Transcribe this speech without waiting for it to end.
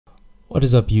What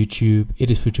is up YouTube,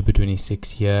 it is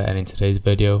FUTUBER26 here, and in today's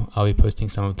video I'll be posting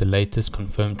some of the latest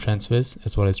confirmed transfers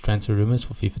as well as transfer rumors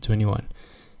for FIFA 21.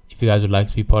 If you guys would like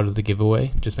to be part of the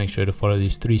giveaway, just make sure to follow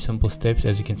these 3 simple steps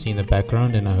as you can see in the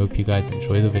background, and I hope you guys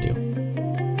enjoy the video.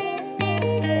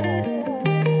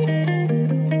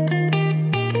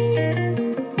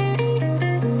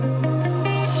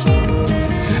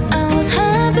 I was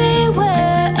happy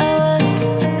where I was.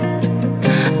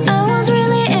 I was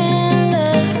really in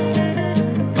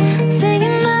love,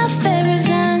 singing my favorite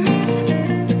songs,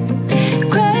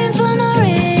 crying for no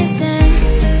reason.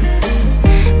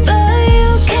 But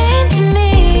you came to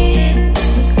me,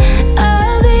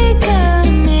 I'll be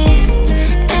gonna miss,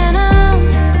 and I'm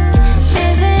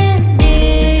missing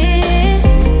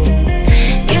this.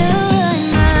 You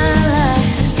ruined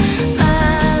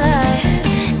my life,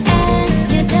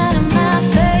 and you doubted my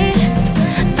faith,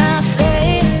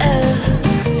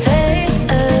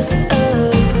 oh,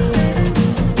 oh.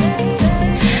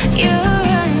 You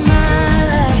ruined my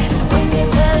life when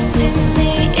you're close to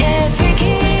me, every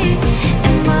key,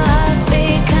 and my heart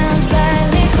becomes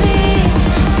slightly clean.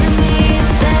 To me,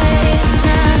 that is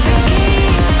not freaky,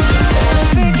 so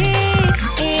freaky,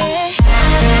 yeah.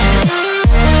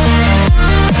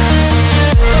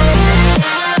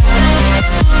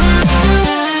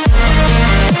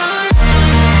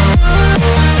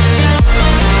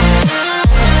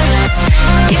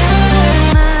 You ruined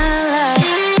my life.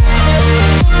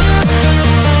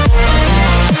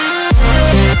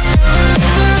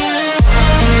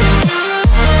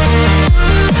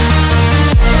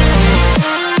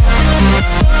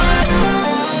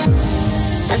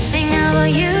 I think about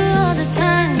you all the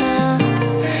time now.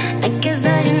 I guess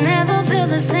that you never feel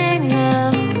the same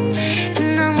now.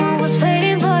 And I'm always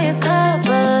waiting for your call,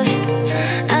 but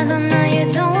I don't know,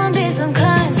 you don't want to be so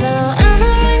kind. So I'm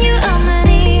not run you out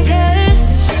many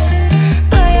girls,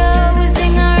 but you're always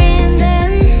ignoring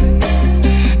them.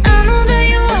 I know that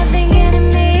you are thinking of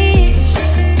me.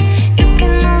 You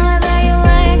can know that you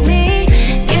like me.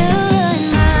 You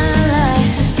ruined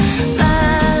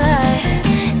my life,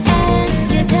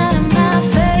 and you doubted my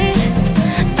faith,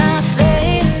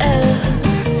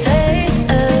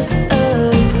 oh,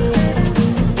 oh.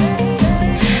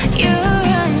 You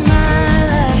ruined my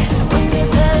life when you're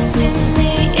close to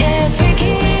me, every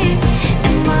key,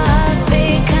 and my heart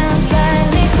becomes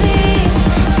slightly clean.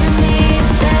 To me,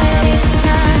 that is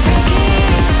not freaky,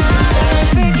 so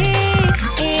freaky,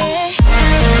 yeah.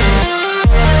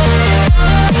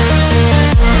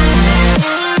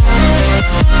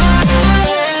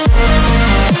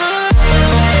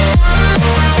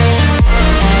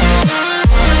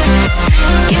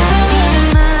 You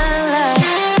ruined my life.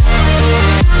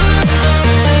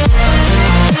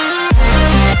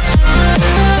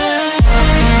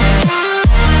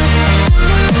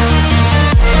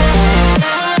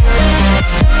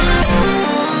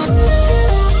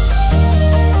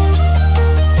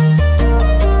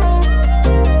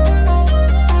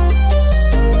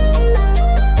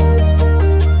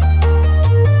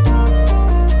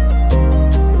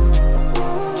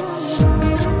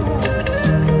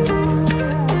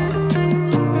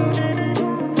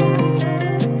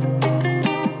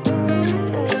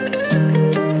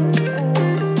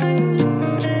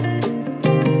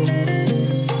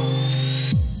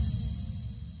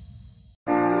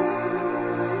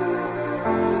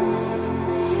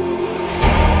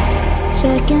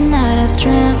 Second night I've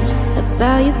dreamt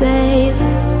about you, babe.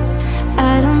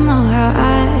 I don't know how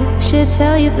I should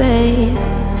tell you, babe,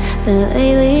 that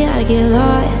lately I get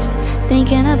lost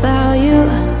thinking about you.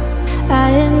 I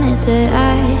admit that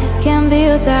I can't be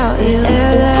without you. The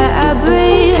air that I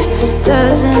breathe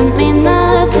doesn't mean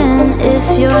nothing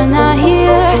if you're not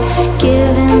here,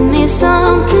 giving me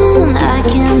something I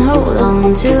can hold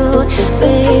on to.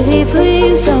 Baby,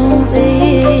 please don't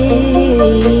leave.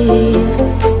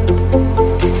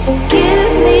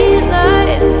 Give me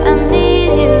life, I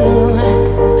need you.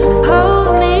 Hold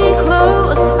me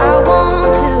close, I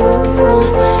want to.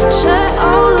 Shut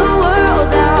all the world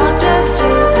down, just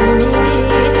you and me.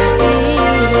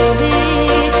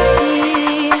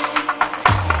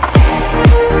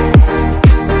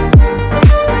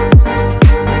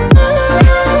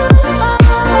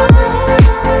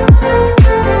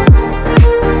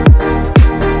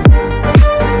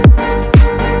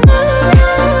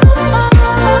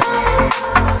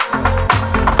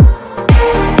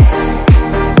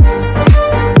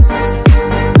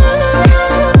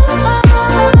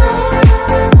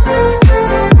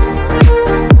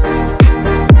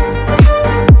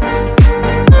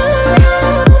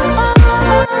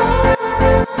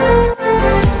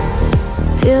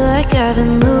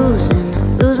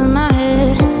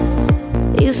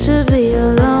 Used to be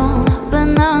alone, but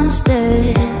now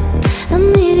instead I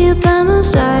need you by my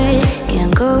side,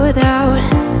 can't go without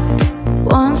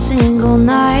one single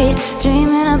night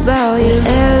dreaming about you.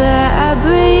 Air that I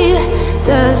breathe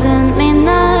doesn't mean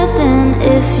nothing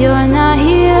if you're not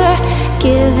here,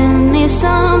 giving me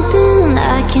something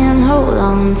I can hold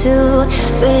on to.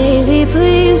 Baby,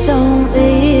 please don't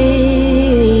leave.